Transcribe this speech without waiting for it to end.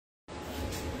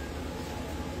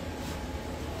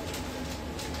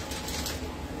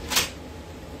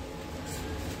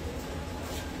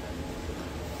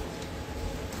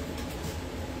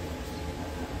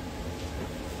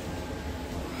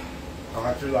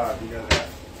after live. You know that.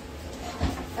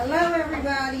 Hello,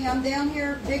 everybody. I'm down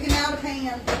here digging out a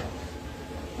pan.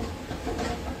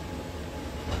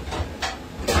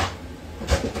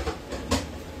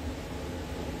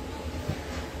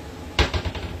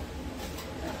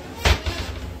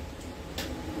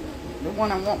 The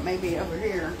one I want may be over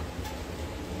here,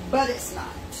 but it's not.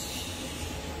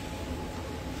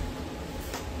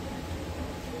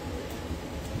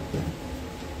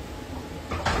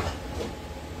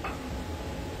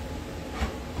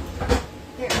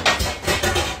 Here.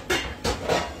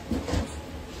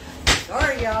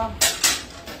 Sorry, y'all.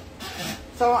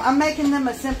 So I'm making them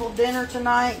a simple dinner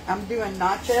tonight. I'm doing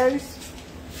nachos.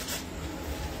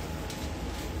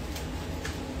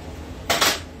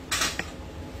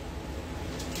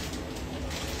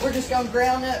 We're just going to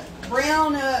brown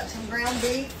up some ground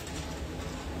beef.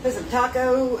 Put some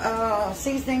taco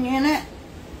seasoning in it.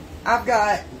 I've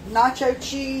got nacho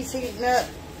cheese heating up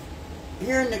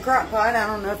here in the crock pot. I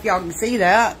don't know if y'all can see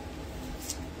that.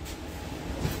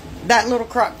 That little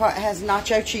crock pot has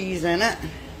nacho cheese in it.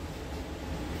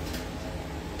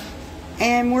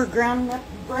 And we're browning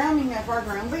up our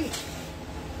ground beef.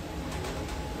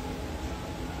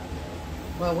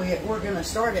 Well, we're going to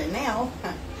start it now.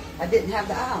 I didn't have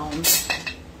the eye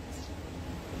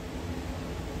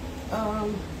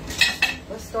on.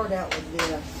 Let's start out with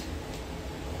this.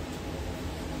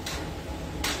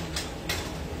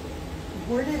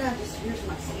 Where did I just, here's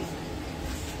my seasoning.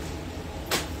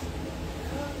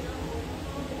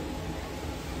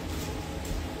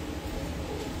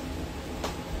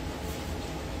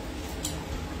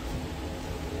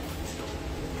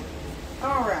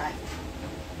 All right.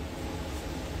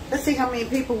 Let's see how many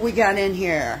people we got in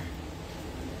here.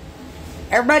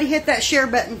 Everybody hit that share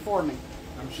button for me.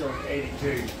 I'm showing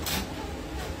 82.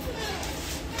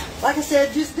 Like I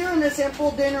said, just doing a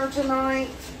simple dinner tonight.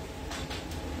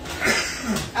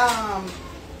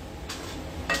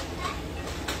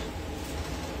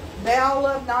 They all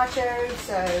love nachos,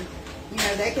 so, you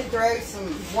know, they can throw some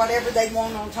whatever they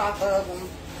want on top of them.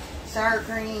 Sour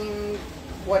cream,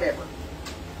 whatever.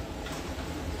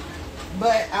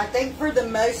 But I think for the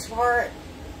most part,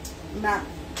 my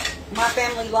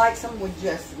family likes them with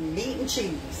just meat and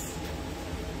cheese.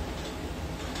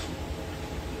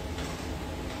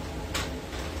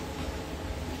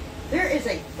 There is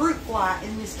a fruit fly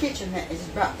in this kitchen that is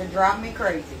about to drive me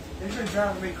crazy. It's been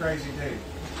driving me crazy too.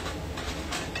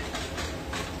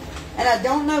 And I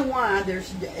don't know why.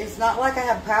 It's not like I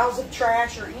have piles of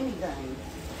trash or anything.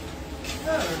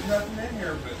 No, there's nothing in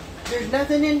here, but there's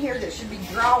nothing in here that should be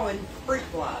drawing fruit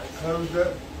flies. Closed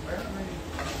up.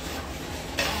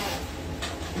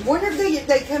 I wonder if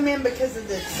they come in because of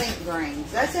the sink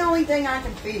drains. That's the only thing I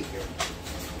can figure.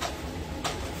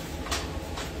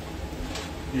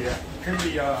 Yeah, could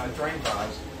be drain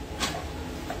flies.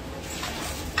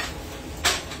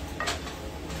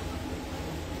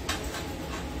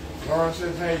 Laura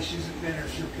says, hey, she's at dinner.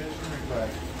 She'll catch the replay.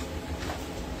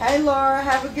 Hey, Laura,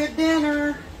 have a good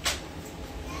dinner.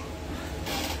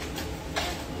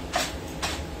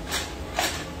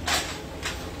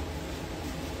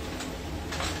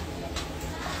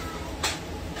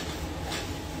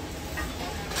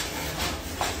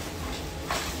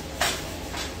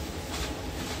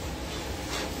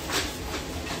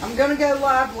 I'm going to go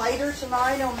live later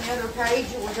tonight on the other page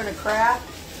and we're going to craft.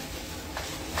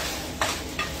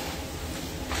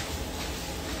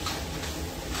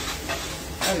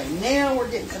 Okay, now we're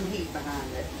getting some heat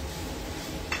behind it.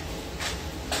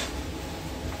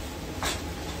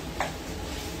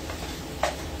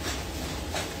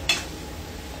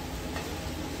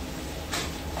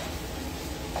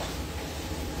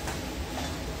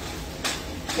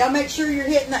 Y'all make sure you're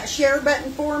hitting that share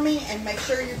button for me and make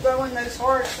sure you're throwing those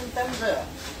hearts and thumbs up.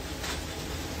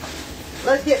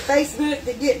 Let's get Facebook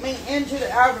to get me into the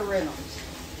algorithms.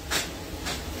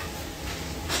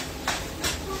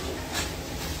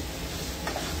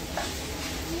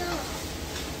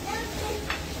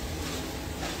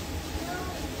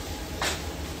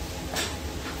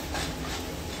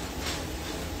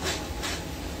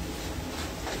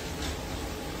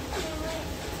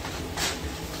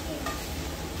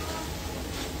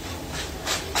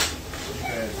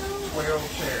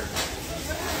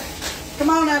 Come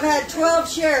on, I've had 12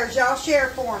 shares. Y'all share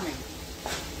for me.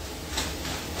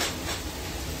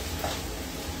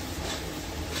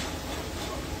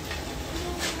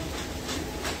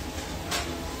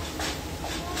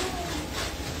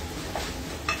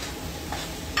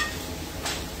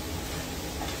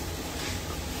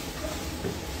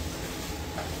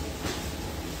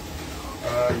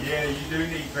 Yeah, you do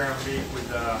need ground beef with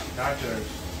nachos.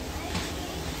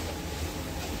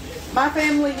 My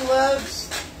family loves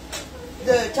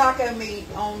the taco meat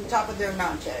on top of their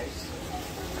nachos.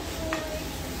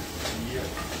 Yeah.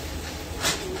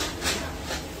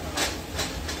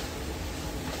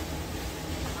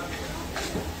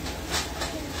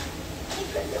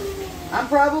 I'm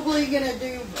probably gonna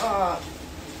do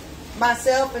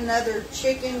myself another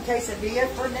chicken quesadilla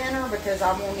for dinner because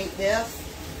I won't eat this.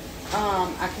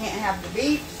 I can't have the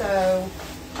beef, so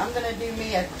I'm gonna do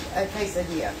me a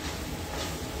quesadilla.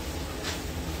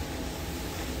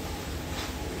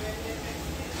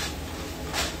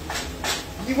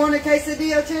 You want a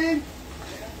quesadilla too?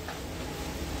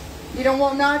 You don't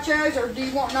want nachos, or do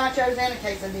you want nachos and a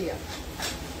quesadilla?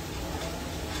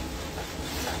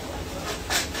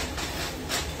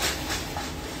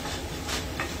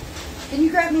 Can you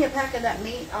grab me a pack of that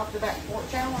meat off the back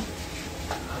porch, Alan?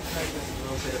 I'll take a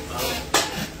little bit of both.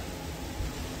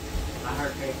 I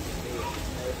heard quesadillas.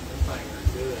 The thing are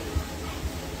good.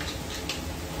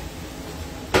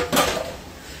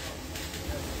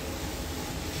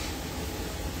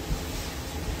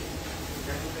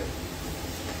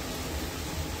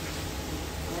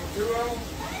 Want two of them?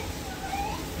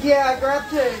 Yeah, grab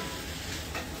two.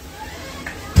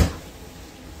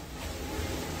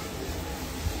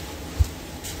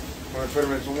 Want to put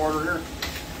them in some water here?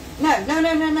 No.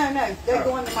 They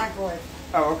go in the microwave.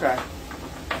 Oh, okay. I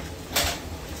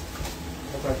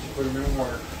thought you put them in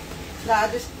water. No, I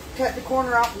just cut the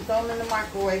corner off and throw them in the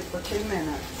microwave for 2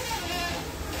 minutes.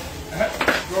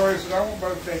 Gloria said, I want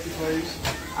both, thank you, please.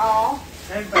 Oh,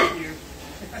 And thank you.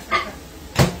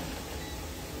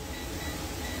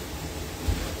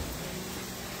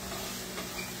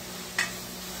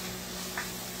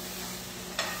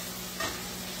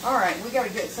 all right. We got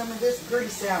to get some of this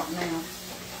grease out now.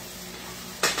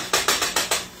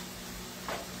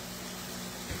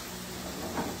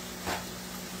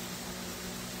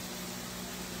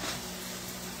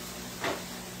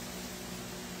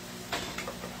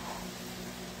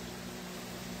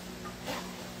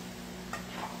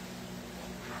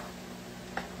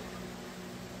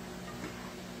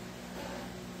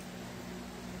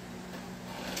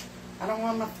 I don't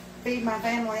want to feed my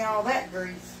family all that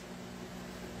grease.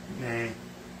 Nah.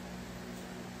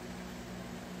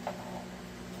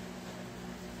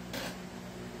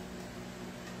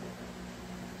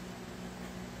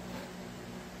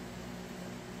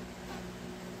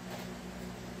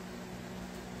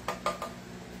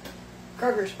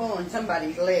 Kroger's pulling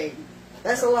somebody's leg.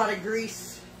 That's a lot of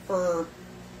grease for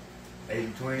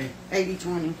 80-20.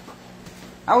 80-20.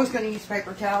 I was going to use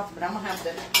paper towels, but I'm going to have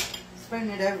to spoon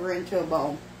it over into a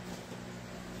bowl.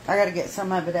 I got to get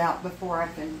some of it out before I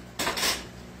can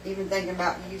even think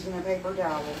about using a paper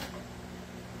towel.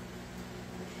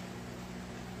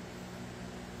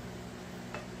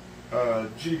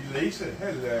 Judy Lisa,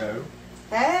 hello.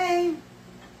 Hey!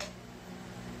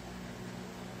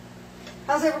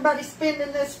 How's everybody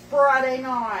spending this Friday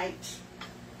night?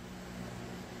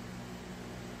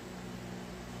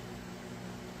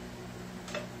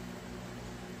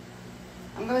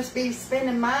 I'm going to be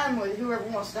spending mine with whoever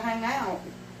wants to hang out.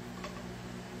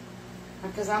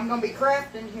 Because I'm going to be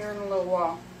crafting here in a little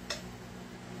while.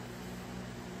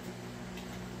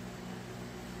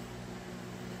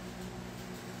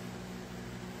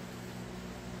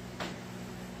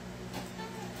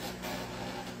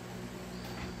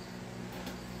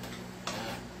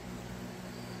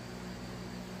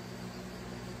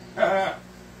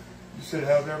 You said,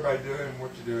 how's everybody doing?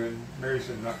 What you doing? Mary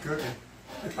said, not cooking.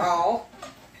 Oh.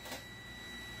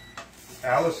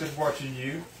 Alice is watching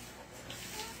you.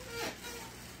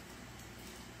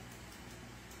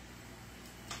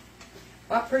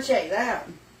 Well, I appreciate that.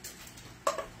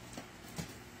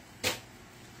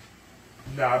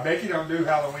 Nah, Becky don't do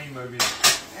Halloween movies.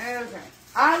 Okay.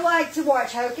 I like to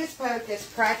watch Hocus Pocus,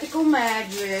 Practical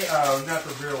Magic. Oh, not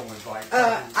the real ones like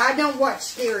I don't watch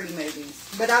scary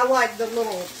movies, but I like the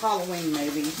little Halloween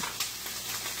movies.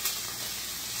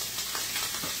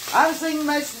 I've seen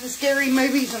most of the scary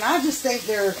movies, and I just think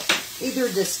they're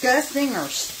either disgusting or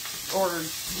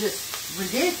just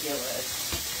ridiculous.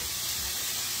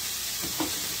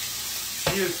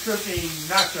 She is cooking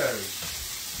nachos.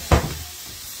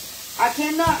 I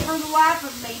cannot for the life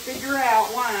of me figure out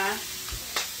why.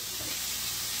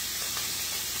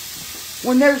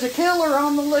 When there's a killer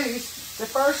on the loose, the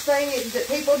first thing that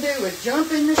people do is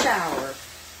jump in the shower.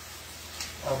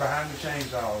 Or behind the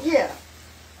chainsaws. Yeah.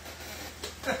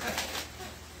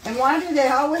 And why do they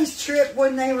always trip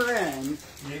when they run?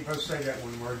 You ain't supposed to say that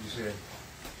one word you said.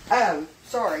 Oh,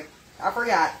 sorry. I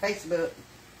forgot. Facebook.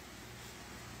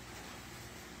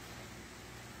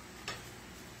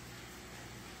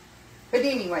 But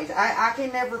anyways, I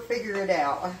can never figure it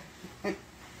out.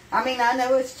 I mean, I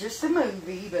know it's just a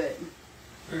movie, but...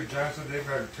 Look at Johnson, they've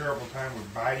had a terrible time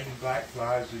with biting black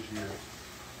flies this year.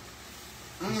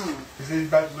 Because he's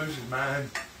about to lose his mind.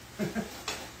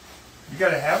 You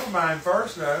got to have a mind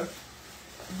first, though.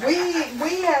 We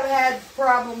have had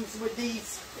problems with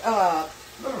these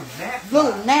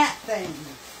little gnat things.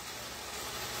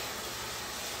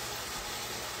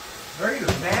 They're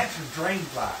either gnats or drain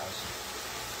flies.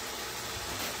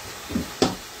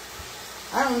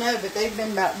 I don't know, but they've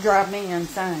been about to drive me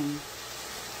insane.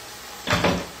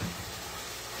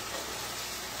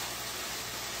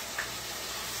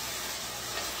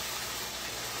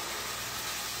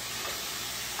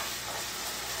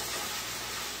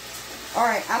 All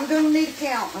right, I'm going to need a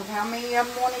count of how many of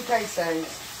them want to taste those.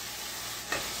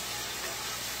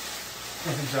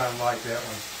 John liked that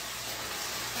one.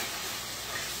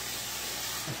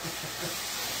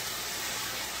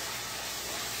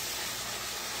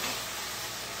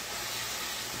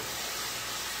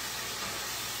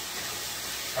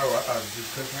 Oh, I thought it was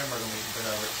just cooked hamburger meat and put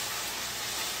over it.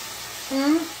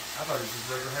 I thought it was just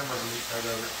regular hamburger meat put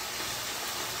over it.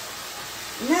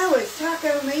 No, it's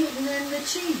taco meat and then the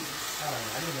cheese. Oh,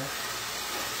 I didn't know.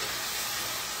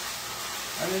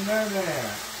 I didn't know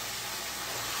that.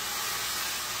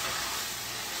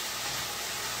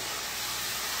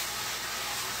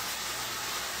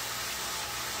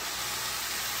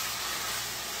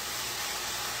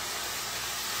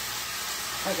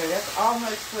 Okay, that's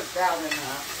almost cooked out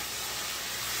enough.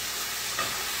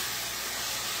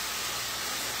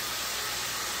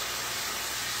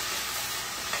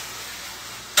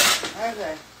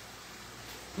 Okay.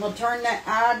 I'm going to turn that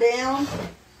eye down.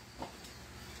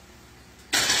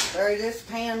 Throw this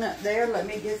pan up there. Let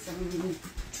me get some...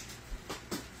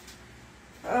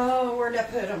 Oh, where'd I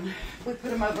put them? We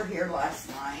put them over here last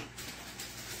night.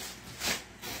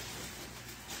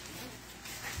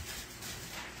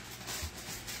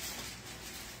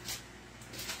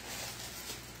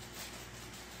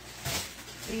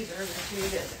 These are the two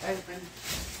that's open.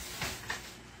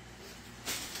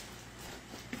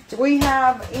 Do we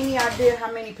have any idea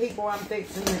how many people I'm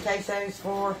fixing the quesos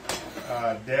for?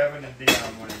 Devin and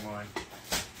Dion wanted one.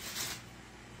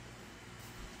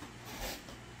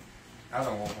 I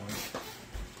don't want one.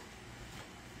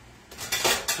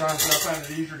 Trying to find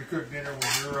it easier to cook dinner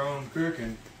with your own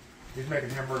cooking. He's making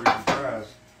hamburgers and fries.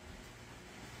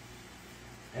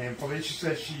 And Felicia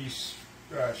says she's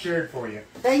shared for you.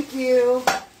 Thank you.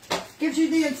 Gives you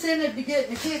the incentive to get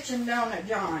in the kitchen, don't it,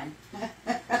 John?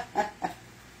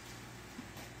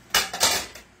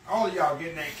 All of y'all get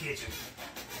in that kitchen.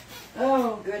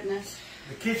 Oh, goodness.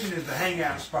 The kitchen is the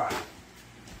hangout spot.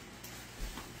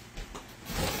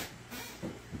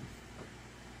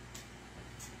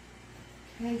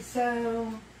 Okay,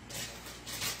 so...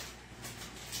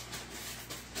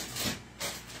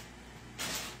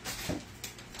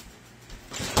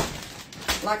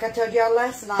 Like I told y'all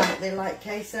last night, they like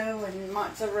queso and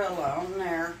mozzarella on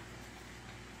there.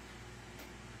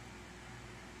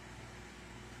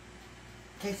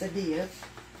 Quesadillas.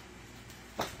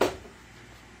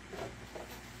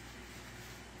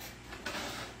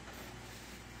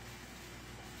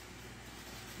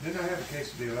 Didn't I have a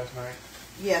quesadilla last night?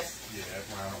 Yes. Yeah, that's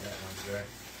why I don't want one today.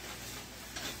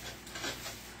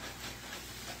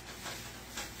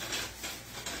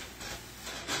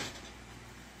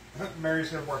 Mary's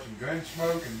here watching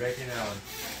Gunsmoke and Becky and Allen.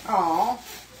 Aw.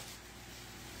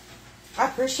 I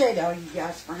appreciate all you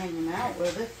guys for hanging out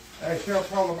with us. Hey, tell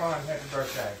Paula Vaughn happy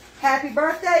birthday. Happy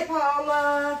birthday,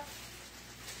 Paula.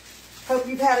 Hope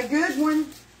you've had a good one.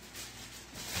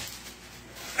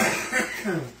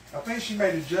 I think she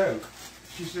made a joke.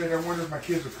 She said, I wonder if my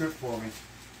kids will cook for me.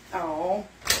 Oh.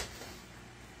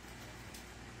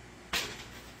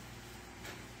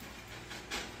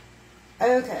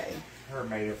 Okay. Her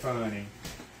made it funny.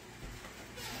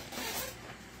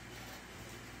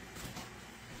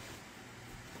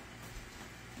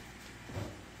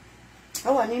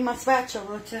 Oh, I need my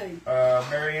spatula too.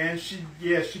 Marianne, she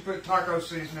put taco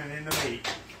seasoning in the meat.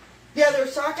 Yeah,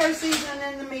 there's taco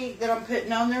seasoning in the meat that I'm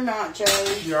putting on their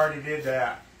nachos. She already did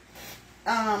that.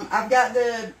 I've got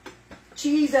the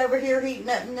cheese over here heating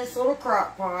up in this little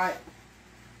crock pot.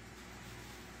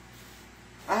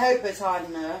 I hope it's hot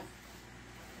enough.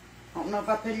 I don't know if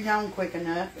I put it on quick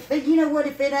enough. But you know what?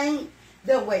 If it ain't,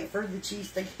 they'll wait for the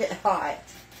cheese to get hot.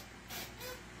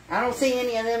 I don't see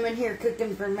any of them in here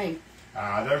cooking for me.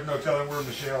 There's no telling where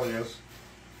Michelle is.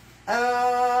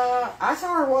 I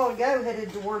saw her a while ago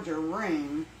headed towards her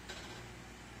room.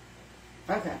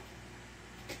 Okay.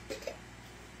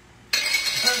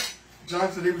 John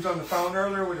said he was on the phone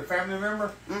earlier with a family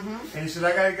member. Mm-hmm. And he said,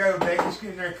 I got to go. Becky's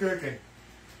getting there cooking.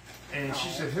 And she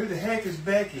said, "Who the heck is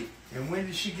Becky? And when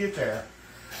did she get there?"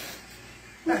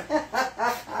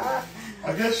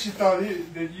 I guess she thought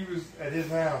that you was at his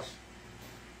house.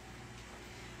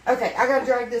 Okay, I gotta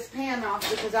drag this pan off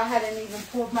because I hadn't even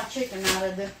pulled my chicken out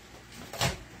of the...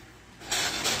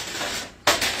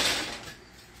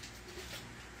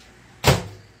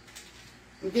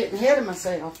 I'm getting ahead of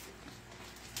myself.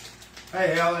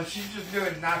 Hey, Helen, she's just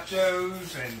doing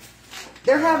nachos and...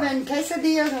 They're having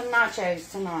quesadillas and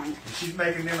nachos tonight. She's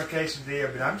making them a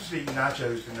quesadilla, but I'm just eating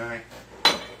nachos tonight.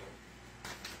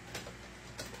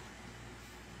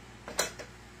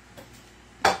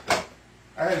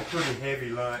 I had a pretty heavy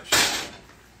lunch.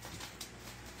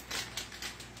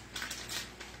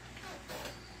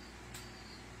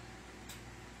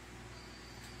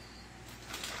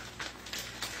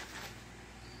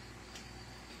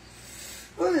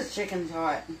 Oh, this chicken's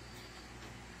hot.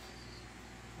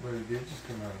 Well, it did just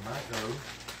come out of the micro.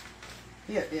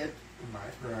 Yeah, it did. The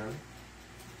micro.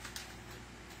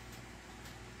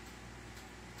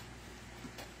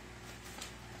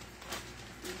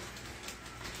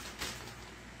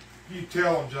 You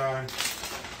tell him, John.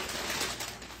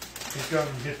 He's going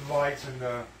to hit the lights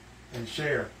and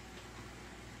share.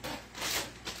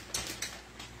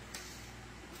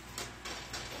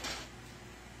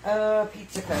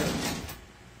 Pizza coat.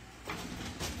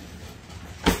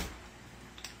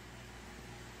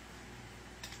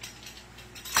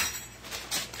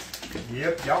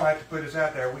 Yep, y'all have to put us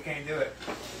out there. We can't do it.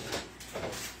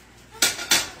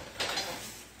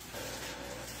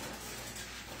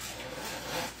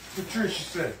 Patricia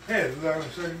said, "Hello,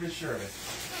 so did Miss Shirley."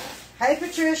 Hey,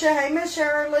 Patricia. Hey, Miss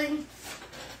Shirley.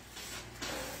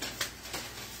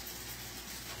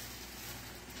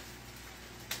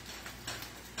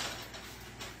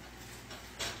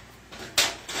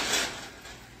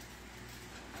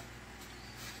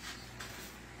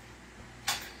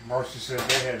 Marcy said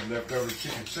they had leftover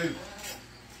chicken soup.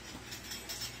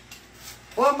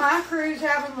 Well, my crew's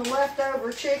having the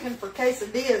leftover chicken for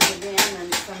quesadillas again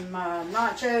and some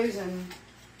nachos and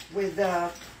with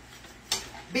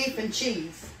beef and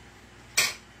cheese.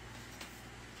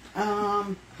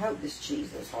 Hope this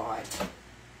cheese is hot.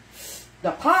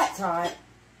 The pot's hot.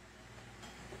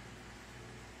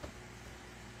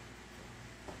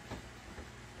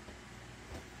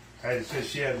 Hattie said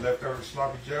she had leftover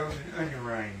sloppy joes and onion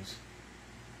rings.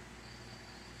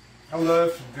 I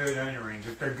love some good onion rings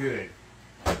if they're good.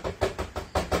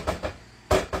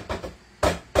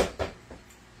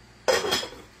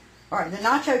 All right, the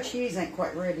nacho cheese ain't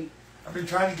quite ready. I've been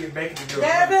trying to get Becky to do a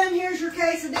Devin, here's your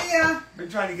quesadilla. I've been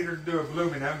trying to get her to do a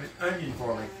blooming onion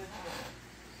for me.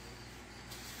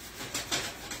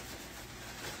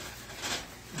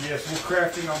 Yes, we're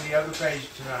crafting on the other page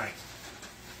tonight.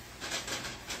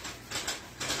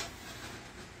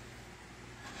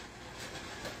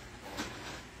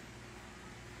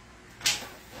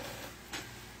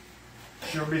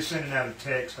 She'll be sending out a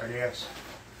text, I guess.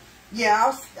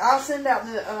 Yeah, I'll send out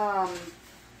the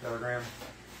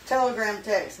telegram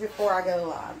text before I go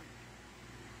live.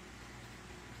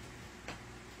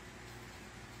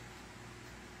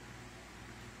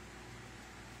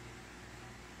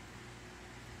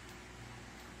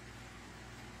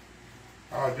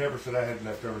 Oh, Deborah said I had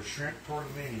leftover shrimp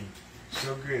tortellini.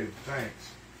 So good,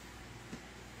 thanks.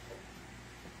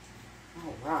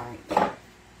 All right.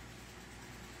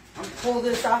 I'm going to pull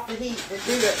this off the heat to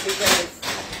do it because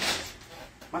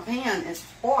my pan is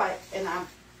hot and I've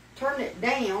turned it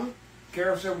down.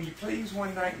 Carol said, "Will you please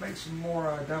one night make some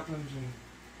more dumplings and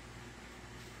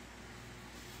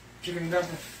chicken and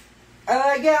dumplings?"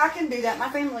 Yeah, I can do that. My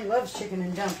family loves chicken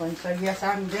and dumplings, so yes,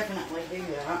 I can definitely do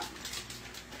that.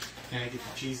 Can I get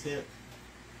the cheese dip?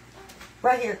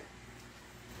 Right here.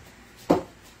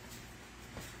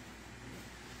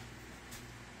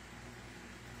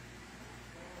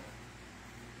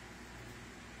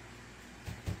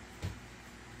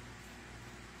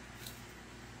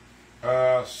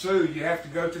 Sue, you have to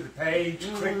go to the page,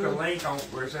 click the link on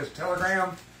where it says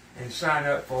Telegram, and sign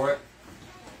up for it.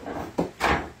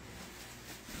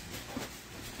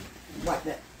 Wipe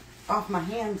that off my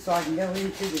hand so I can go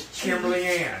into the cheese. Kimberly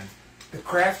Ann. The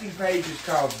crafting page is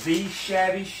called The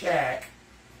Shabby Shack,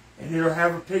 and it'll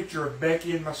have a picture of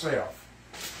Becky and myself.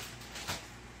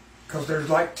 Because there's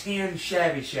like 10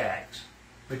 Shabby Shacks.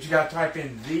 But you got to type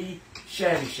in The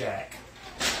Shabby Shack.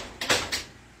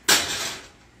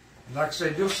 And like I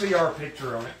said, you'll see our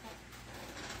picture on it.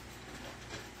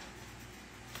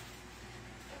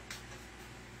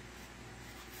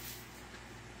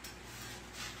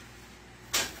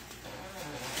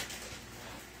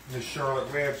 Miss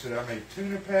Charlotte Webb said I made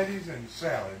tuna patties and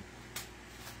salad.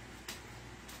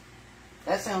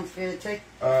 That sounds good too.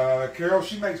 Carol,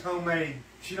 she makes homemade.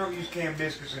 She don't use canned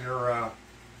biscuits in her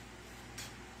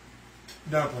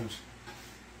dumplings.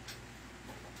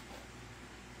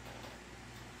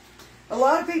 A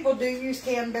lot of people do use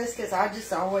canned biscuits. I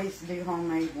just always do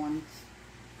homemade ones.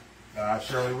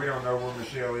 Shirley, we don't know where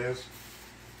Michelle is.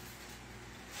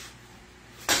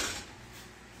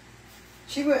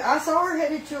 I saw her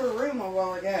headed to her room a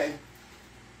while ago.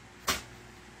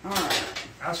 All right.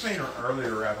 I seen her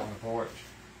earlier out on the porch.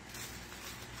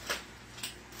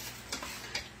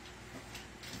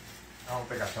 I don't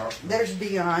think I talked to her. There's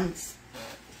Dion's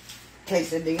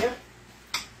quesadilla.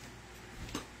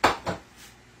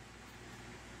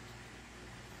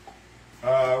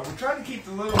 We're trying to keep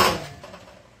the little one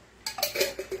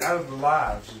out of the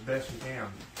lives as best we can.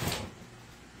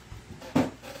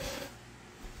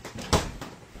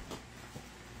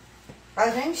 I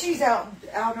think she's out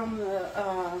on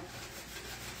the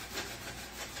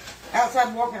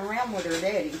outside walking around with her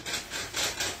daddy.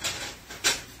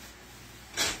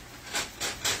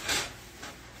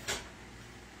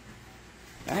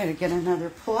 I had to get another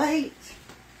plate.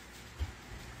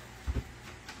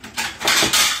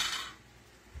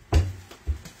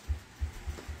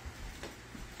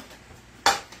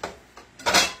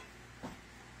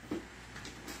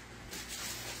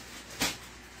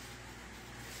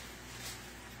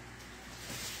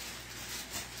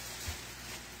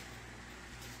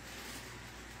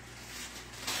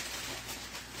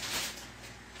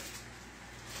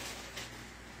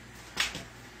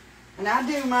 And I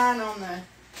do mine on the,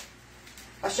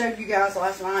 I showed you guys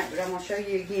last night, but I'm going to show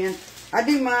you again. I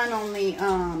do mine on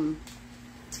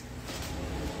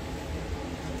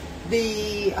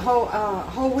the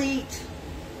whole wheat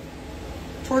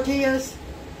tortillas,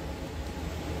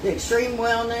 the Extreme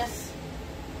Wellness.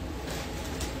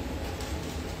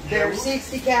 They're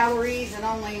 60 calories and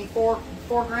only 4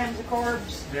 grams of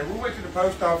carbs. Yeah, we went to the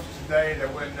post office today. There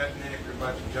wasn't nothing in it but a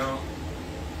bunch of junk.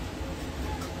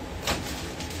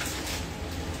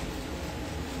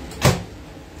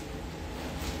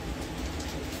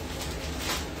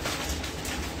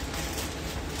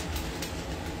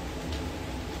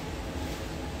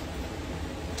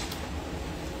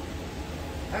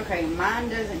 Okay, mine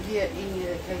doesn't get any of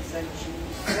the queso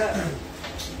cheese.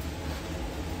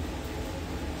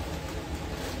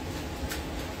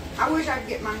 I wish I could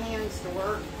get my hands to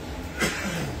work.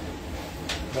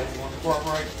 But you want the pork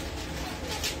right?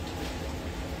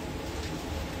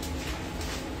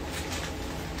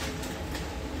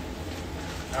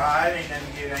 It ain't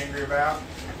nothing to get angry about.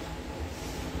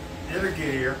 It'll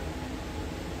get here.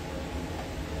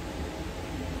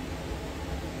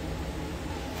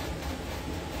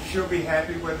 She'll be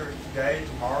happy whether it's today,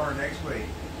 tomorrow, or next week.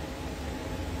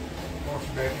 Won't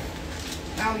you, baby?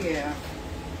 Oh, yeah.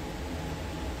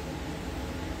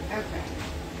 Okay.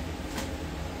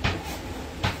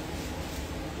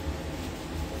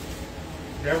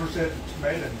 Deborah said the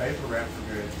tomato and basil wraps are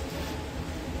good.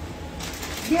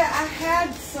 Yeah, I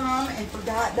had some and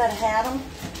forgot that I had them.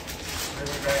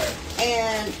 Really bad.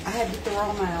 And I had to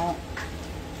throw them out.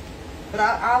 But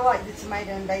I like the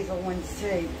tomato and basil ones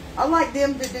too. I like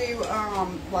them to do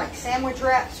like sandwich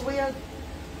wraps with.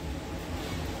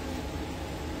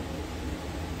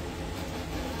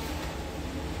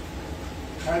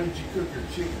 How did you cook your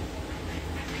chicken?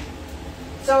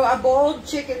 So I boiled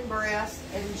chicken breast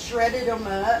and shredded them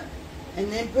up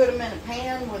and then put them in a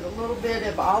pan with a little bit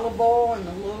of olive oil and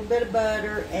a little bit of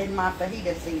butter and my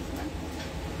fajita seasoning.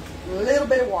 A little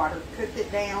bit of water. Cooked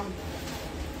it down.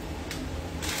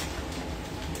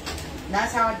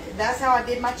 That's how I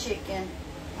did my chicken.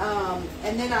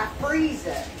 And then I freeze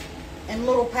it in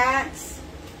little packs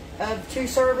of 2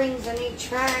 servings in each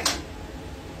pack.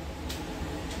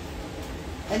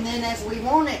 And then as we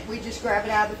want it, we just grab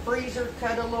it out of the freezer,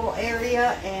 cut a little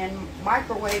area, and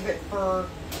microwave it for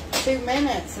 2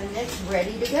 minutes, and it's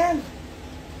ready to go.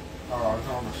 Oh, it's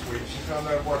on the sweet. She found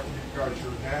out what you because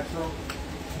you're natural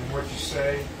and what you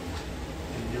say,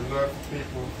 and your love for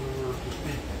people who are just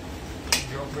people.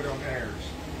 You don't put on airs.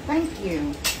 Thank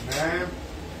you. Nah,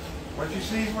 what you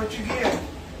see is what you get.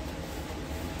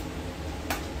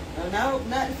 Oh, no,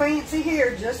 nothing fancy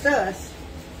here, just us.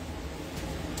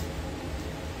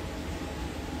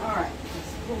 All right,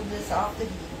 let's pull this off the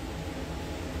heat.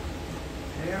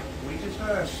 Yeah, we just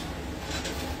us.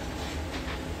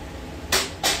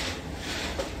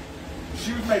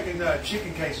 She was making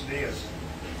chicken quesadillas.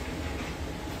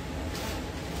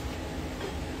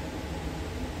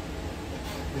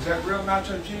 Is that real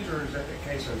nacho cheese or is that the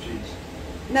queso cheese?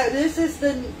 No, this is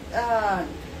the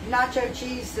nacho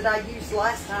cheese that I used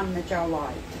last time that y'all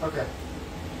liked. Okay.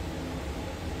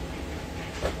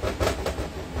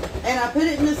 And I put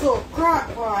it in this little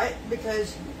crock pot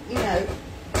because, you know,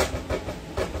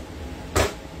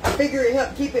 I figure it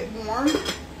helped keep it warm.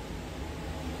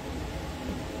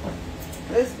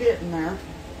 Let's get in there.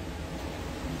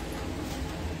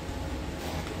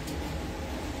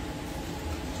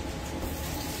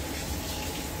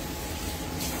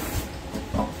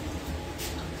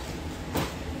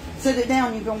 Sit it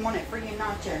down, you're going to want it for your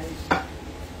nachos.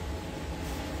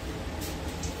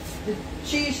 The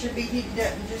cheese should be heated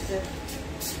up in just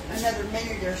another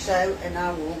minute or so, and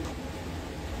I will.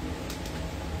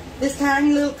 This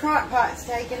tiny little crock pot's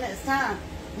taking its time.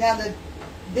 Now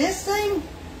this thing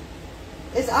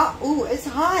is it's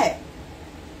hot,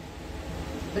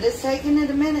 but it's taking it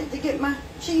a minute to get my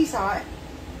cheese hot.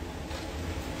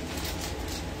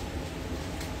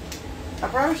 I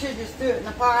probably should have just threw it in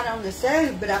the pot on the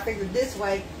stove, but I figured this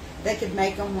way they could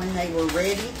make them when they were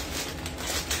ready.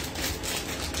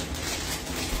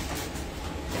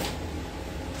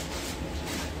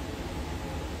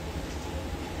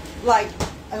 Like,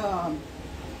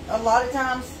 a lot of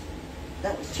times,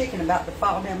 that was chicken about to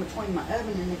fall down between my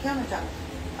oven and the countertop.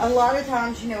 A lot of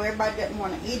times, you know, everybody doesn't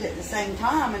want to eat at the same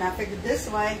time, and I figured this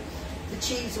way the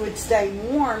cheese would stay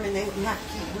warm and they wouldn't have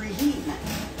to keep reheating it.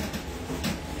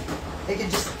 They could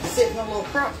just sit in a little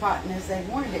crock pot, and as they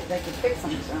wanted it, they could fix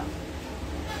them some.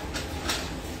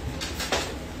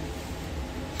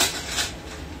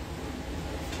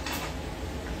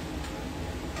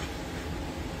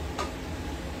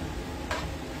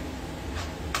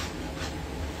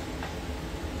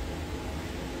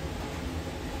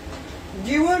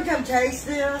 Do you want to come taste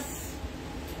this?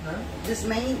 No. This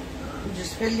meat? You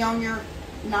just put it on your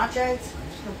nachos? I'm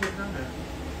just going to put it on there.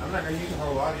 I'm not going to use a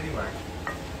whole lot anyway.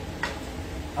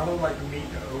 I don't like the meat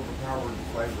to overpower the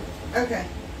flavor. Okay.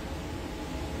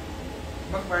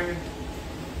 Mukbanging.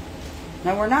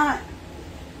 No, we're not.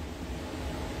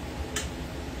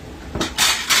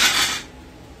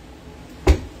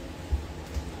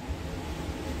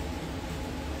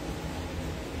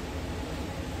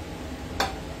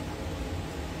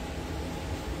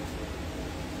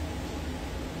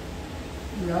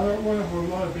 Yeah, I don't want a whole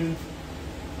lot of beef.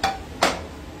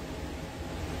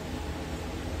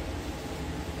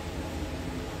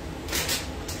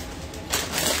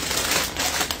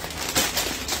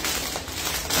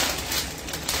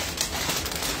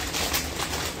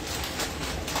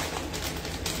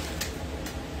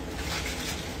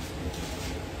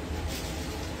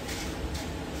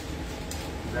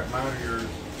 Is that mine or yours?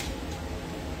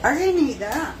 I can eat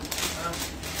that.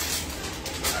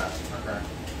 Okay.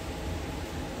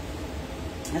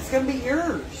 It's going to be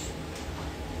yours.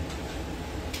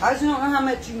 I just don't know how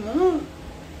much you want.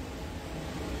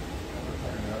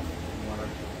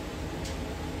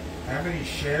 How many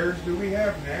shares do we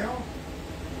have now?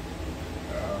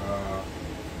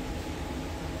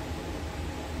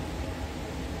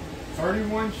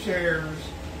 31 shares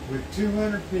with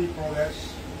 200 people.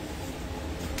 That's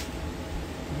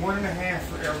 1.5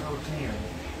 for every 10.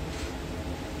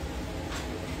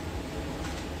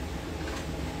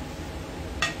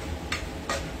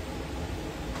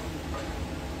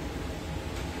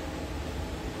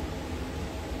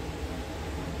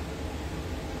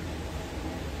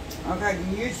 Okay,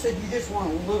 you said you just want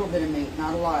a little bit of meat,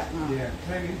 not a lot, huh? Yeah,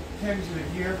 Tammy said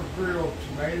if you ever grill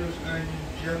tomatoes, onions,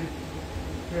 jelly,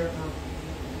 pepper,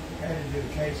 added to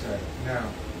the queso.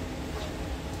 No.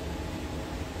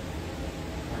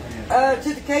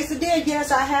 To the quesadilla,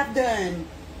 yes, I have done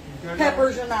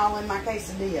peppers and all in my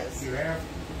quesadillas. You have?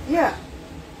 Yeah.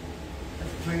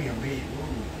 That's plenty of meat.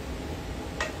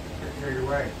 Ooh. Get carried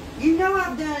away. You know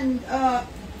I've done,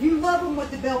 you love them with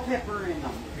the bell pepper in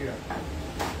them. Yeah.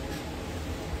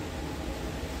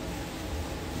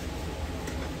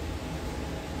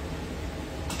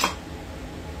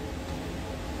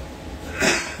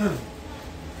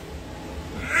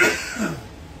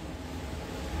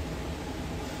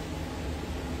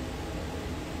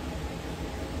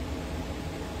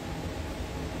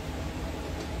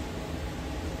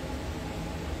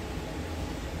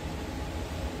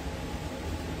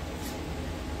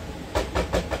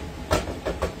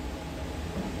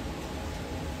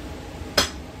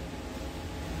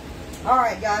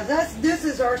 Alright guys, this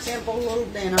is our simple little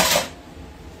dinner.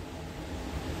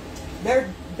 They're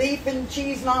beef and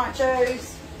cheese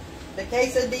nachos, the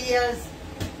quesadillas.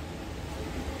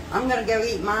 I'm going to go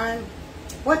eat mine.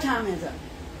 What time is it?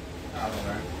 I don't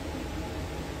know.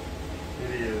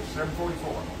 It is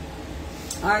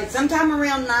 7:44. Alright, sometime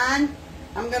around 9,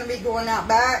 I'm going to be going out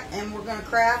back and we're going to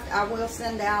craft. I will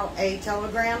send out a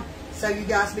telegram, so you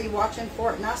guys be watching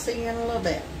for it, and I'll see you in a little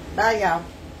bit. Bye, y'all.